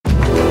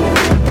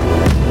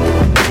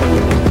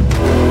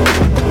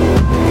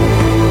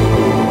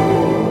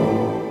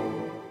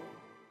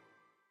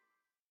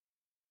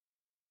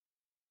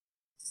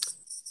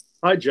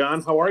Hi,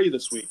 John. How are you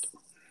this week?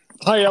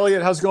 Hi,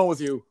 Elliot. How's it going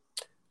with you?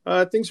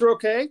 Things are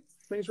okay.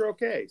 Things are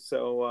okay.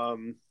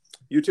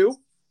 You too?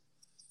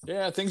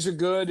 Yeah, things are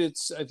good.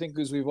 I think,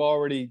 as we've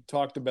already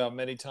talked about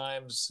many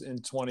times in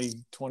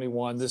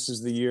 2021, this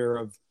is the year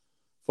of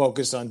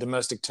focus on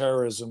domestic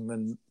terrorism.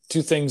 And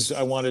two things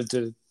I wanted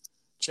to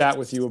chat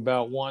with you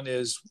about. One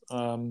is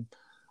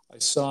I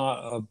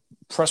saw a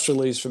press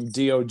release from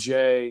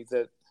DOJ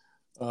that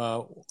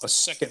a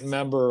second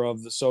member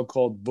of the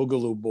so-called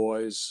Boogaloo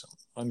Boys,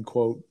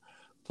 unquote,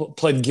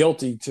 pled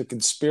guilty to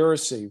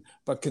conspiracy,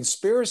 but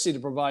conspiracy to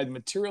provide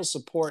material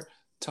support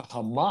to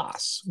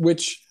Hamas,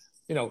 which,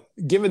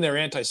 given their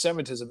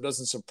anti-Semitism,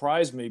 doesn't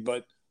surprise me,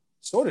 but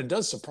sort of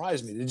does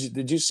surprise me.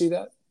 Did you see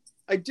that?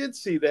 I did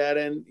see that,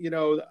 and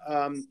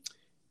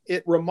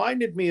it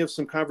reminded me of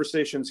some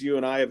conversations you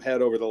and I have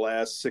had over the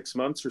last 6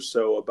 months or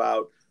so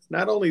about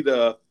not only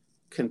the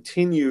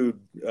continued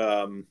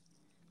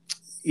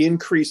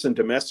increase in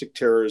domestic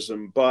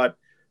terrorism, but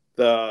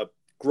the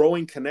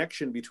growing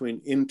connection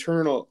between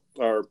internal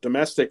or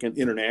domestic and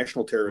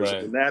international terrorism.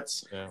 Right. And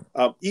that's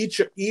Yeah.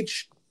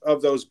 each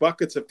of those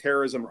buckets of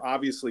terrorism are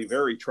obviously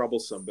very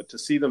troublesome, but to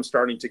see them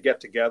starting to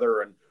get together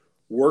and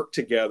work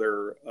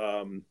together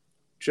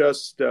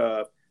just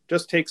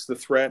takes the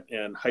threat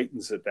and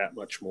heightens it that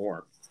much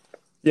more.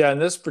 Yeah. In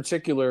this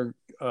particular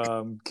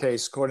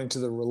case, according to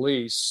the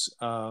release,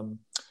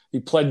 he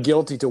pled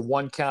guilty to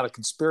one count of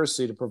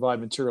conspiracy to provide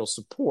material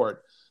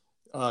support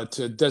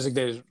to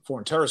designated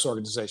foreign terrorist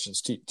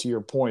organizations. To your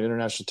point,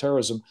 international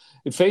terrorism.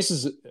 He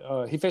faces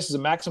a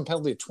maximum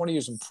penalty of 20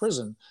 years in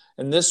prison,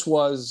 and this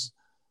was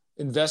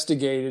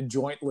investigated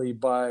jointly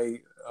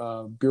by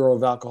Bureau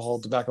of Alcohol,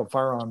 Tobacco,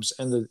 Firearms,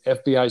 and the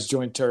FBI's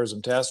Joint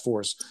Terrorism Task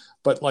Force.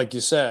 But like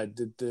you said,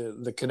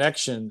 the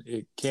connection,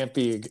 it can't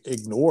be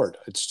ignored.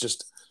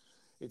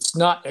 It's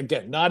not,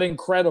 again, not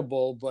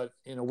incredible, but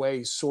in a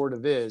way sort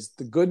of is.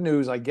 The good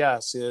news, I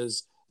guess,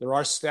 is there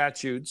are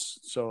statutes,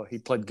 so he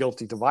pled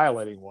guilty to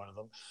violating one of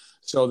them.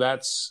 So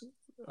that's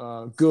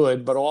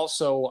good. But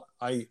also,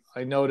 I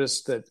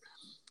noticed that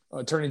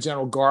Attorney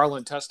General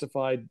Garland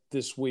testified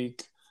this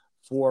week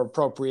for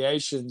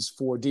appropriations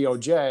for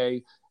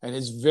DOJ, and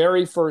his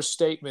very first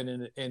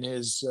statement in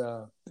his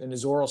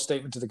oral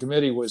statement to the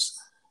committee was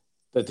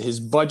that his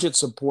budget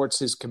supports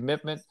his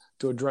commitment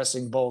to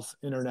addressing both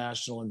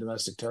international and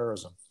domestic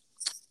terrorism.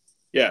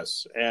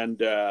 Yes,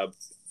 and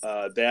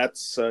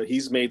that's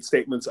he's made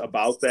statements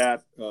about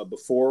that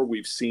before.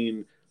 We've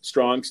seen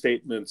strong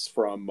statements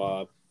from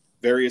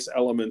various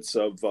elements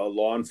of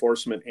law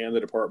enforcement and the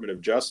Department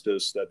of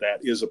Justice that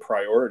is a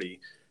priority,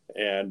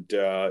 and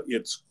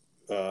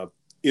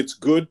it's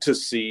good to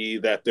see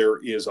that there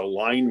is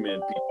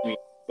alignment between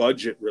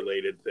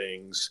budget-related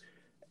things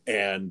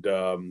and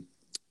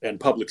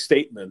public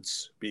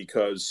statements,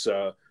 because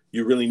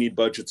you really need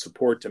budget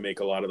support to make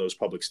a lot of those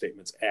public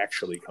statements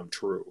actually come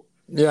true.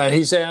 Yeah,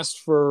 he's asked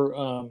for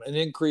an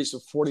increase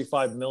of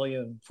 $45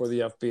 million for the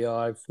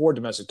FBI for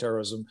domestic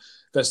terrorism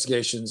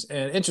investigations,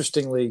 and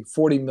interestingly,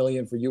 $40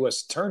 million for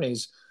U.S.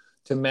 attorneys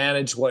to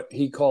manage what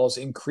he calls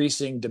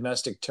increasing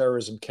domestic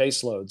terrorism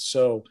caseloads.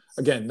 So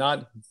again,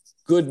 not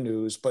good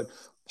news, but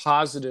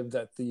positive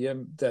that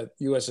that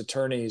U.S.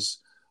 attorneys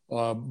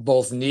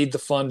both need the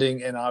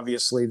funding, and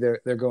obviously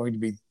they're going to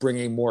be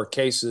bringing more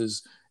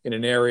cases in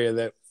an area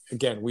that,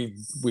 again,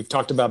 we've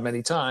talked about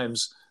many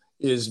times,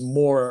 is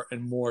more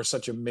and more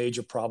such a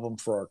major problem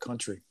for our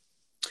country.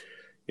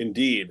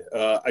 Indeed.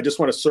 I just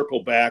want to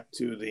circle back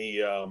to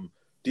the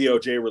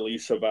DOJ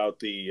release about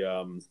the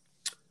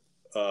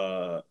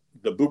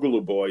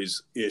Boogaloo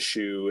Boys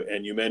issue,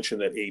 and you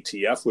mentioned that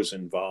ATF was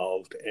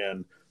involved,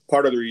 and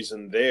part of the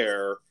reason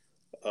there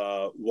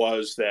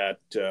was that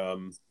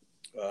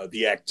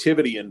the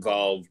activity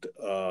involved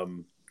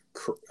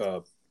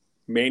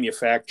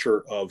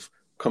manufacture of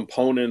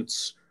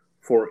components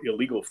for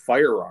illegal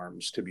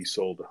firearms to be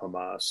sold to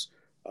Hamas.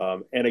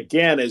 And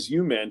again, as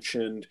you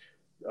mentioned,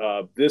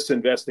 this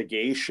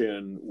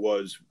investigation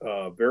was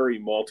very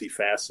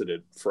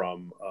multifaceted,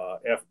 from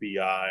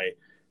FBI,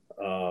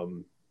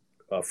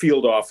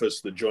 field office,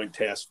 the Joint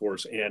Task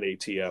Force, and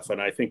ATF.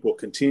 And I think we'll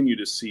continue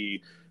to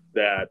see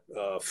that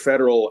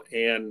federal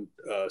and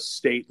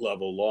state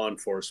level law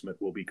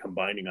enforcement will be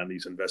combining on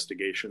these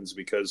investigations,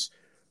 because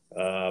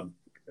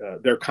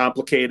they're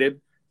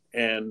complicated,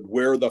 and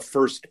where the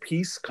first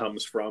piece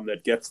comes from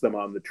that gets them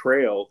on the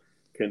trail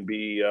can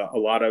be a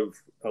lot of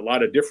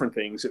different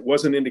things. It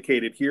wasn't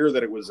indicated here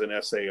that it was an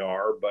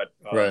SAR, but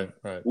Right.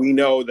 We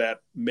know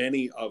that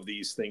many of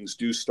these things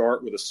do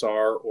start with a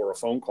SAR or a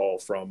phone call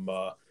from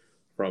a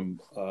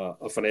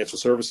financial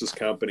services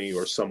company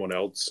or someone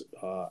else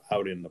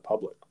out in the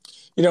public.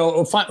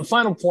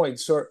 Final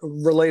point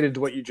related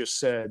to what you just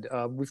said.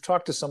 We've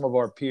talked to some of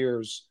our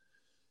peers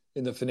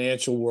in the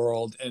financial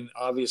world, and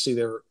obviously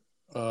they're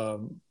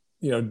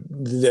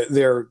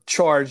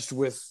charged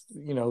with,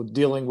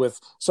 dealing with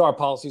SAR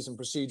policies and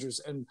procedures.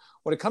 And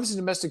when it comes to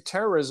domestic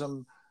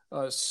terrorism,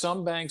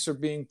 some banks are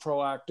being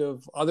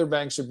proactive, other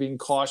banks are being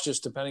cautious,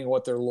 depending on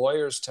what their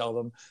lawyers tell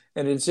them.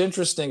 And it's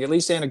interesting, at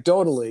least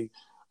anecdotally,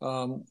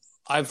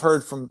 I've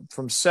heard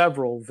from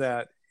several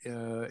that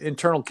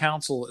internal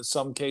counsel in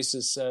some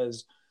cases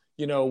says,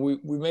 we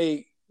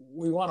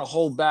want to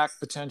hold back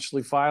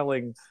potentially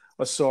filing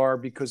a SAR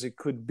because it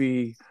could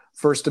be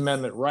First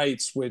Amendment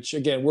rights, which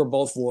again, we're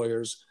both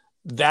lawyers.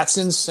 That's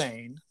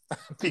insane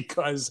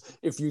because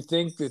if you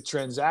think that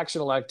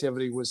transactional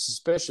activity was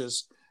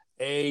suspicious,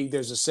 A,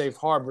 there's a safe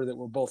harbor that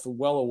we're both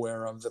well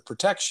aware of that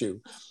protects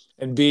you.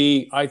 And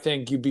B, I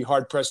think you'd be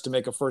hard pressed to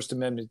make a First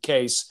Amendment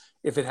case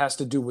if it has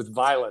to do with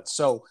violence.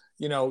 So,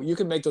 you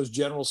can make those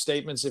general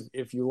statements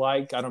if you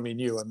like. I don't mean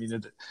you. I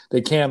mean,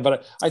 they can.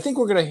 But I think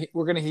we're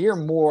gonna hear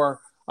more.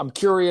 I'm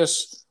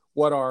curious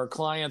what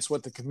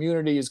the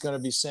community is going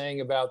to be saying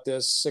about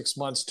this 6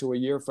 months to a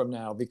year from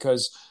now,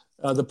 because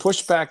the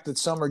pushback that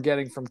some are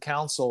getting from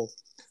counsel,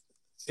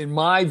 in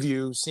my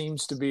view,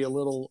 seems to be a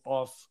little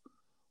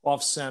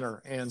off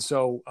center. And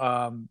so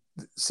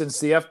since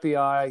the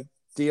FBI,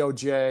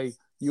 DOJ,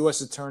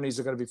 U.S. attorneys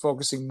are going to be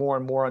focusing more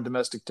and more on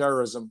domestic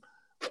terrorism,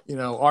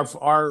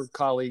 our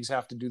colleagues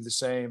have to do the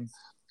same,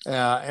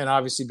 and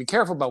obviously be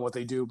careful about what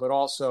they do, but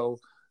also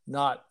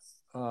not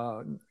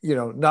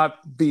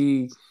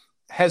be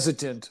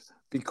hesitant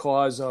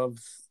because of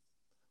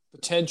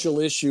potential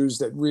issues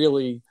that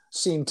really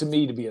seem to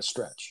me to be a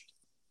stretch.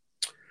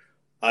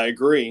 I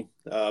agree,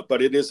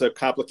 but it is a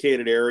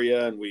complicated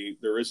area, and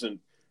there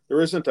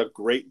isn't a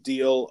great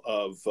deal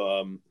of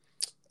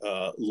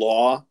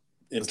law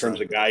in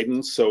terms of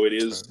guidance. So it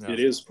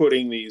is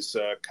putting these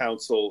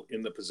counsel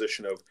in the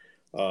position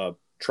of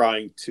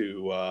trying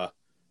to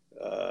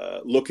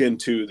look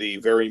into the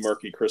very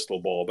murky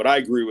crystal ball. But I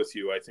agree with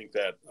you. I think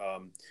that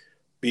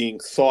being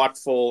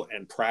thoughtful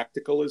and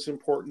practical is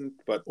important,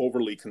 but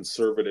overly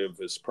conservative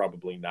is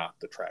probably not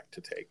the track to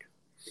take.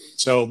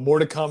 So more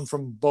to come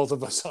from both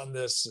of us on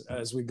this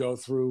as we go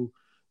through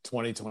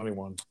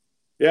 2021.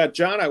 Yeah,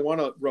 John, I want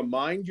to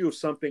remind you of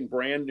something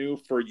brand new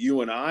for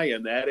you and I,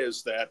 and that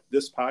is that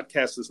this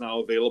podcast is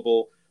now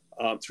available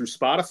through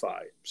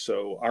Spotify.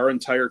 So our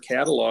entire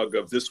catalog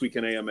of This Week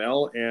in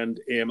AML and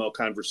AML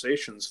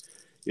Conversations,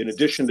 in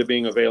addition to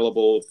being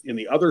available in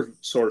the other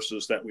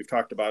sources that we've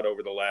talked about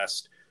over the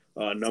last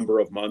number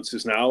of months,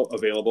 is now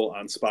available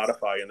on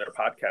Spotify in their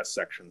podcast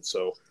section.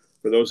 So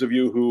for those of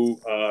you who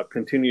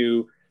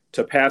continue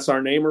to pass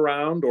our name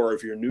around, or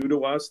if you're new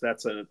to us,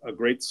 that's a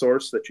great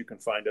source that you can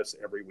find us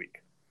every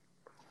week.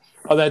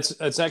 Oh,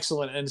 that's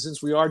excellent. And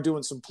since we are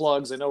doing some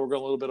plugs, I know we're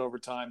going a little bit over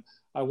time.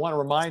 I want to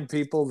remind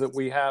people that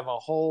we have a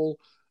whole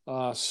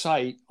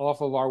site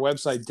off of our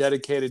website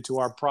dedicated to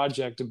our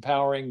project,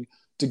 Empowering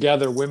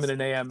Together Women in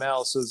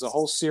AML. So there's a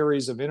whole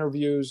series of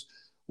interviews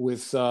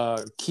with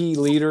key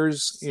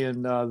leaders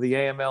in the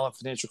AML and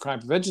financial crime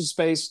prevention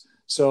space.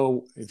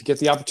 So if you get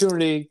the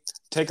opportunity,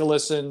 take a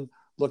listen,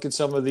 look at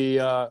some of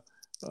the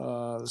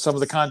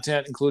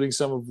content, including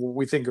some of what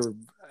we think are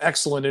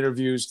excellent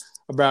interviews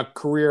about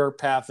career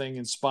pathing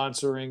and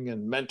sponsoring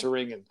and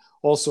mentoring and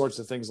all sorts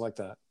of things like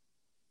that.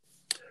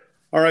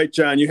 All right,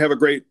 John, you have a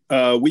great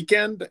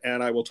weekend,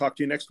 and I will talk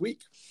to you next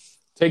week.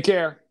 Take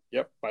care.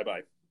 Yep.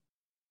 Bye-bye.